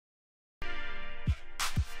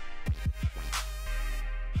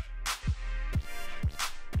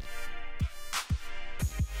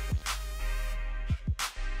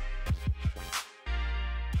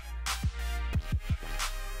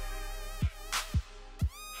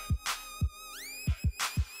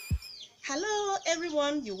Hello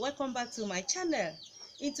everyone, you're welcome back to my channel.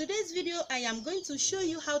 In today's video I am going to show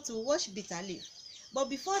you how to wash bitter leaf. But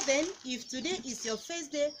before then, if today is your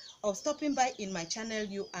first day of stopping by in my channel,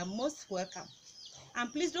 you are most welcome. And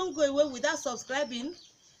please don't go away without subscribing.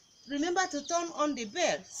 Remember to turn on the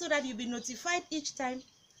bell so that you'll be notified each time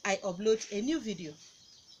I upload a new video.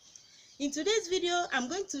 In today's video I'm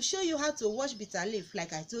going to show you how to wash bitter leaf.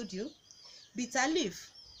 Like I told you, bitter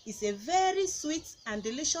leaf is a very sweet and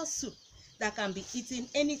delicious soup that can be eaten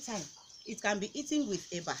anytime. It can be eaten with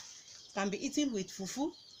eba, it can be eaten with fufu,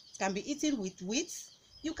 it can be eaten with wheat.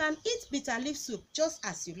 You can eat bitter leaf soup just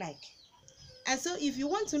as you like. And so if you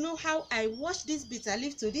want to know how I wash this bitter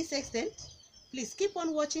leaf to this extent, please keep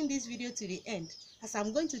on watching this video to the end, as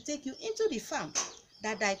I'm going to take you into the farm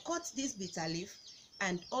that I cut this bitter leaf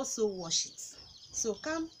and also wash it. So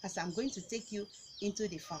come, as I'm going to take you into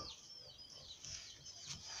the farm.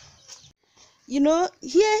 You know,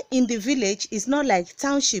 here in the village, it's not like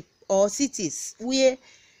township or cities where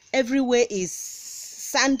everywhere is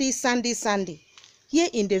sandy. Here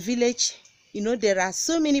in the village, you know, there are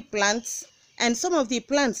so many plants, and some of the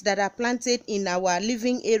plants that are planted in our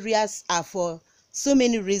living areas are for so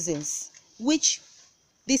many reasons, which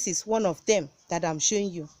this is one of them that I'm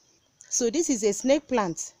showing you. So this is a snake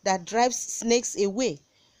plant that drives snakes away,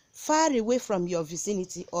 far away from your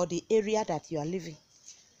vicinity or the area that you are living.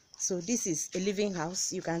 So this is a living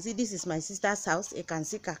house. You can see this is my sister's house, a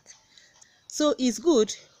kansikak. So it's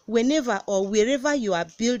good whenever or wherever you are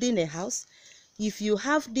building a house, if you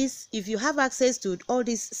have access to all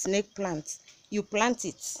these snake plants, you plant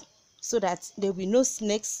it so that there will be no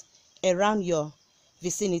snakes around your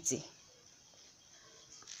vicinity.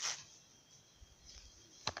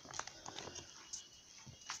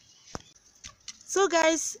 So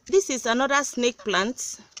guys, this is another snake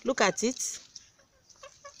plant. Look at it.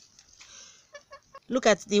 Look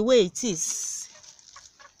at the way it is.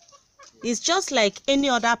 It's just like any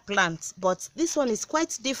other plant, but this one is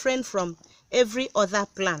quite different from every other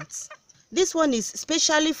plant. This one is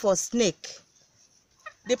specially for snake.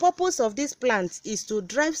 The purpose of this plant is to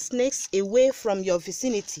drive snakes away from your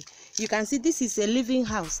vicinity. You can see this is a living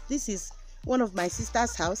house. This is one of my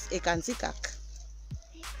sister's house, a kansikak.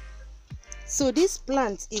 So this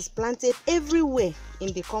plant is planted everywhere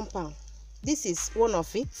in the compound. This is one of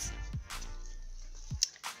it.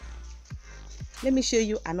 Let me show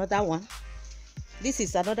you another one. This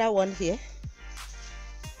is another one here.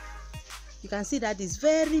 You can see that it's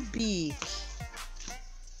very big.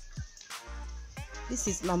 This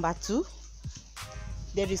is number 2.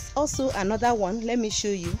 There is also another one. Let me show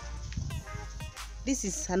you. This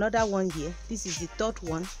is another one here. This is the 3rd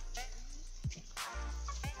one.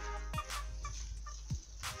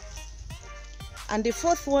 And the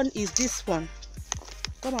 4th one is this one.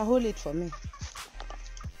 Come and hold it for me.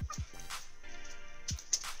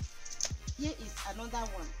 Here is another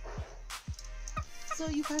one. So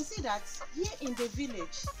you can see that here in the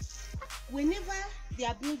village, whenever they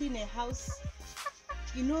are building a house,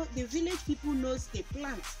 you know, the village people knows the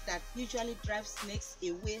plants that usually drive snakes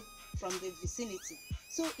away from the vicinity.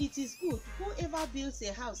 So it is good, whoever builds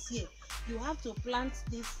a house here, you have to plant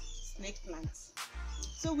these snake plants.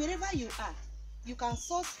 So wherever you are, you can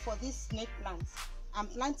source for these snake plants and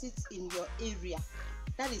plant it in your area.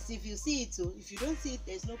 That is, if you see it too. If you don't see it,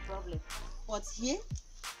 there's no problem. But here,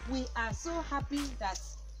 we are so happy that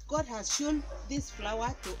God has shown this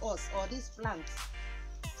flower to us, or this plant.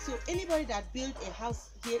 So anybody that built a house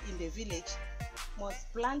here in the village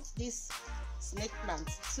must plant this snake plant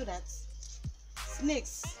so that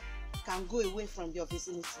snakes can go away from your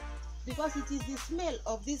vicinity. Because it is the smell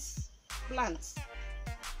of this plant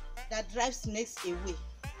that drives snakes away.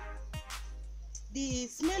 The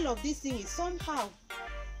smell of this thing is somehow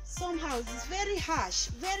it's very harsh,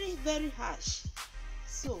 very harsh.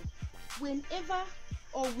 So whenever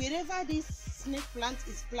or wherever this snake plant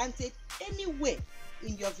is planted anywhere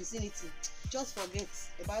in your vicinity, just forget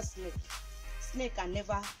about snake. Snake can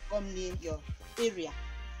never come near your area.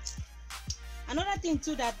 Another thing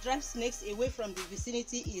too that drives snakes away from the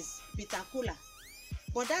vicinity is bitter kola.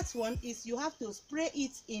 But that one is you have to spray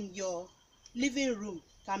it in your living room.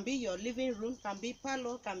 Can be your living room, can be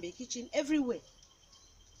parlor, can be kitchen, everywhere.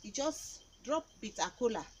 You just drop bitter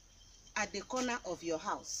kola at the corner of your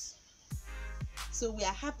house. So we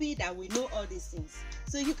are happy that we know all these things.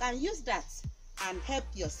 So you can use that and help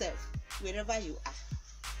yourself wherever you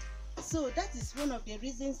are. So that is one of the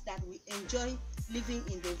reasons that we enjoy living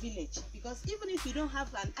in the village. Because even if you don't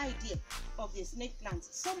have an idea of the snake plant,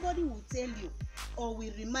 somebody will tell you or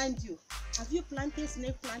will remind you, have you planted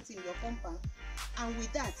snake plants in your compound? And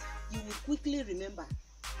with that, you will quickly remember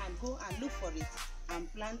and go and look for it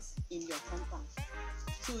and plant in your compound.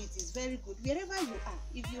 So it is very good wherever you are.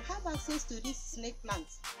 If you have access to this snake plant,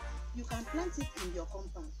 you can plant it in your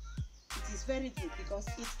compound. It is very good because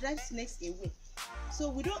it drives snakes away. So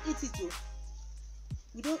we don't eat it though.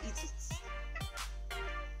 We don't eat it.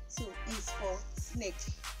 So it's for snake.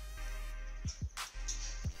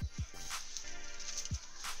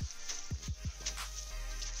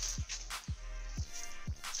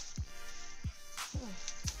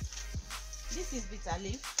 This is bitter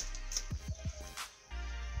leaf.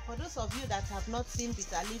 For those of you that have not seen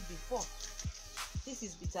bitter leaf before, this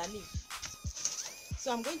is bitter leaf.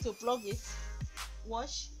 So I'm going to plug it,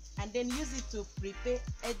 wash, and then use it to prepare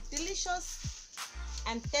a delicious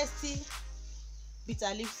and tasty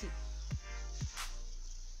bitter leaf soup.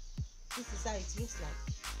 This is how it looks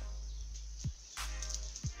like.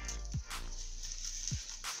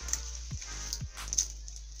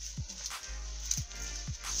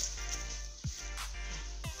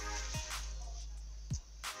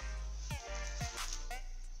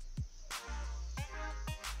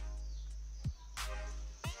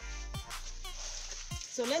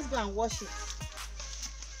 So let's go and wash it.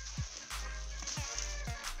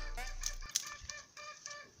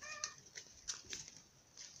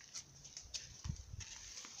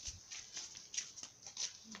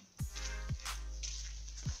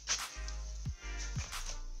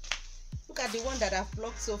 Look at the one that I've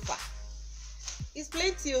plucked so far. It's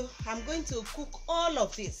plenty. I'm going to cook all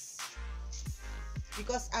of this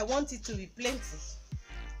because I want it to be plenty.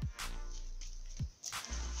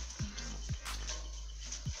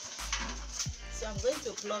 So I'm going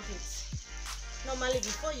to plug it. Normally,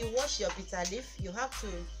 before you wash your bitter leaf, you have to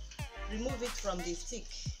remove it from the stick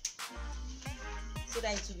so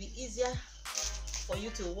that it will be easier for you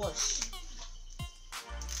to wash.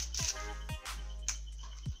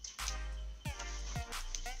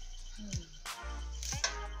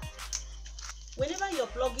 Whenever you're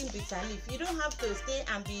plugging bitter leaf, you don't have to stay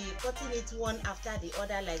and be cutting it one after the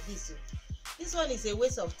other like this. This one is a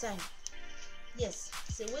waste of time. Yes,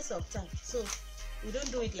 it's a waste of time. So we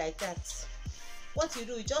don't do it like that. What you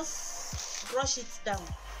do, you just brush it down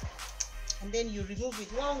and then you remove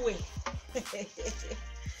it one way.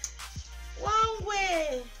 One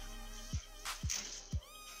way.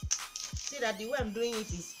 See that the way I'm doing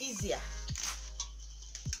it is easier.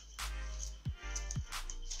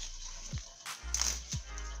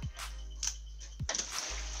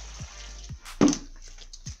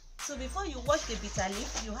 So before you wash the bitter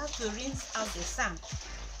leaf, you have to rinse out the sand.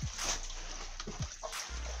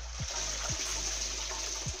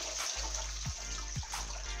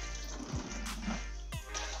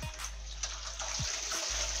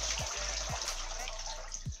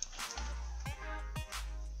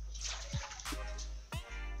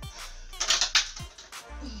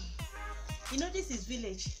 You know, this is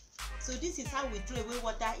village, so this is how we throw away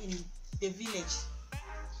water in the village.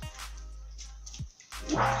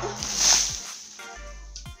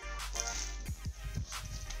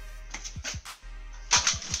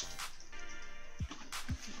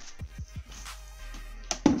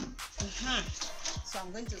 So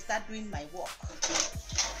I'm going to start doing my work.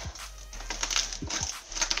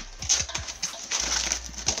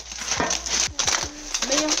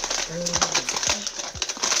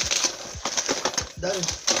 Daddy.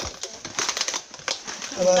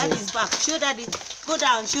 Daddy is back. Show Daddy. Go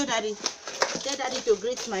down. Show Daddy. Tell Daddy to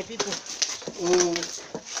greet my people.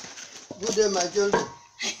 Good day, my children.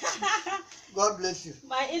 God bless you.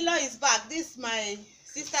 My in-law is back. This is my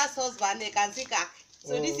sister's husband, Ekansika.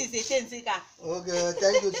 So this is Etensika. Okay,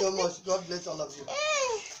 thank you so much. God bless all of you.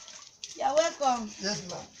 Hey, you're welcome. Yes,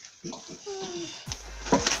 ma'am.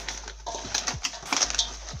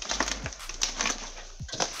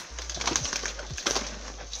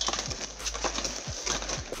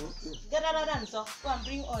 Get out of there, so go and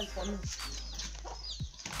bring oil for me.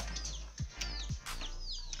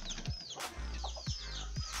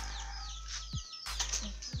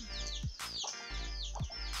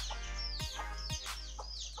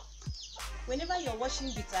 Whenever you're washing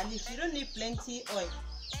bitter leaf, you don't need plenty oil. You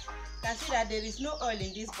can see that there is no oil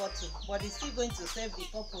in this bottle, but it's still going to serve the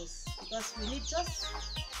purpose because we need just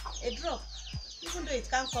a drop. Even though it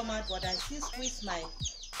can't come out, but I still squeeze my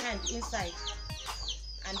hand inside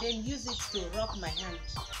and then use it to rub my hand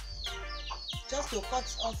just to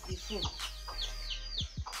cut off the foam.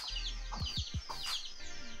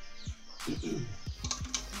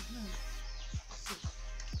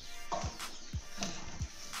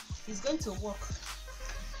 It's going to work.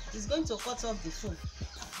 It's going to cut off the foam.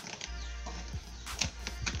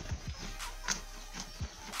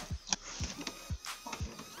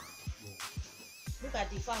 Look at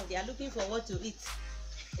the fowl. They are looking for what to eat.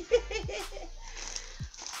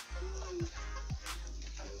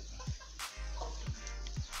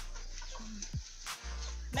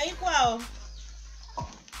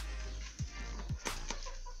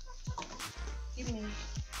 Give me.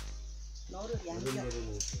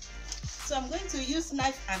 So I'm going to use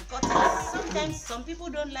knife and cut it. Sometimes some people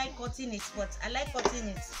don't like cutting it, but I like cutting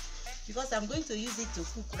it because I'm going to use it to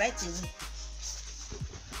cook right away.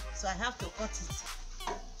 So I have to cut it.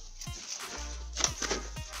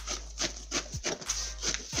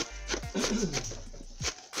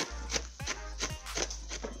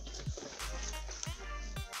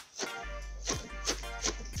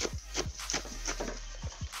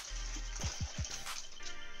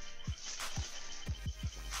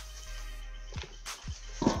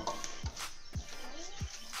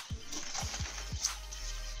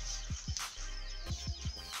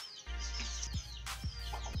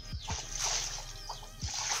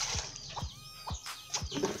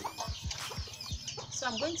 So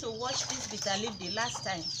I'm going to wash this bitter leaf the last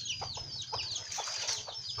time.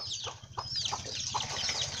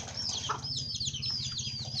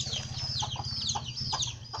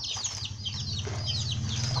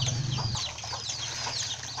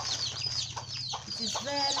 It is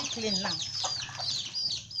very clean now.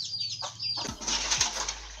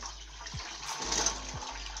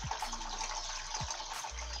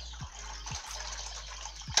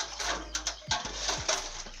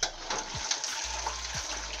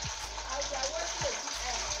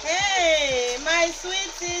 Hey, my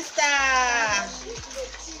sweet sister.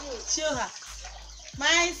 Show her.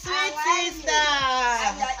 My sweet sister.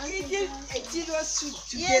 I'm eating a Tiro soup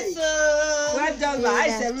today. Yes, sir. Well done, ma.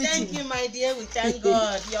 How's everything? Thank you, my dear. We thank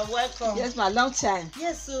God. You're welcome. Yes, ma. Long time.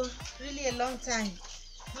 Yes, so really a long time.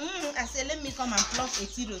 I said, let me come and pluck a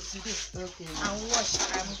Tiro today. Okay. And wash.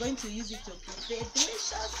 I'm going to use it to prepare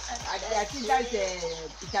delicious. I think that's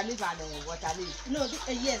bitter leaf and water leaf. No,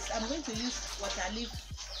 yes, I'm going to use water leaf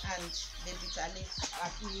and the bitter leaf.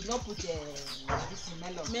 You don't put this in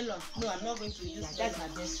melon. Melon. No, I'm not going to use Yeah, that's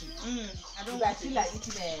melon. my best soup. I don't If I want to feel like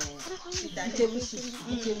eating vegetable soup,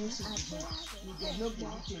 if there's no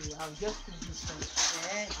vegetable, I'll just cook this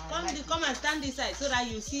one. Come and stand this side so that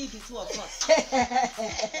you see the two of us.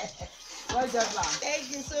 Well done, ma.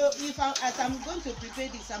 Thank you. So as I'm going to prepare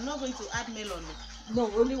this, I'm not going to add melon. No,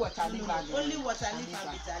 only water leaf. Only water leaf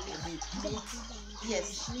and bitter leaf.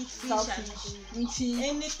 Yes, meat, fish, and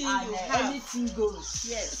anything you have. Anything goes.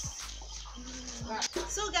 Yes.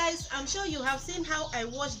 So guys, I'm sure you have seen how I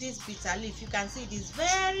wash this bitter leaf. You can see it is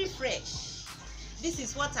very fresh. This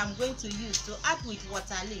is what I'm going to use to add with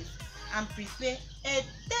water leaf and prepare a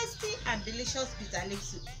tasty and delicious bitter leaf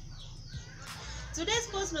soup. Today's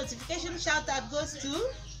post notification shout out goes to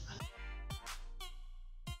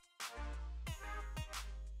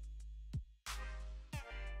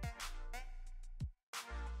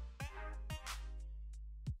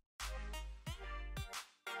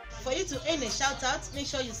For you to earn a shout out, make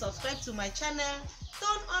sure you subscribe to my channel.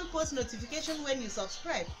 Turn on post notification when you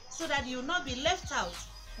subscribe so that you will not be left out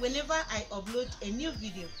whenever I upload a new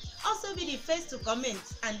video. Also be the first to comment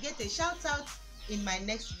and get a shout out in my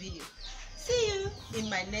next video. See you in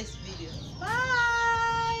my next video. Bye.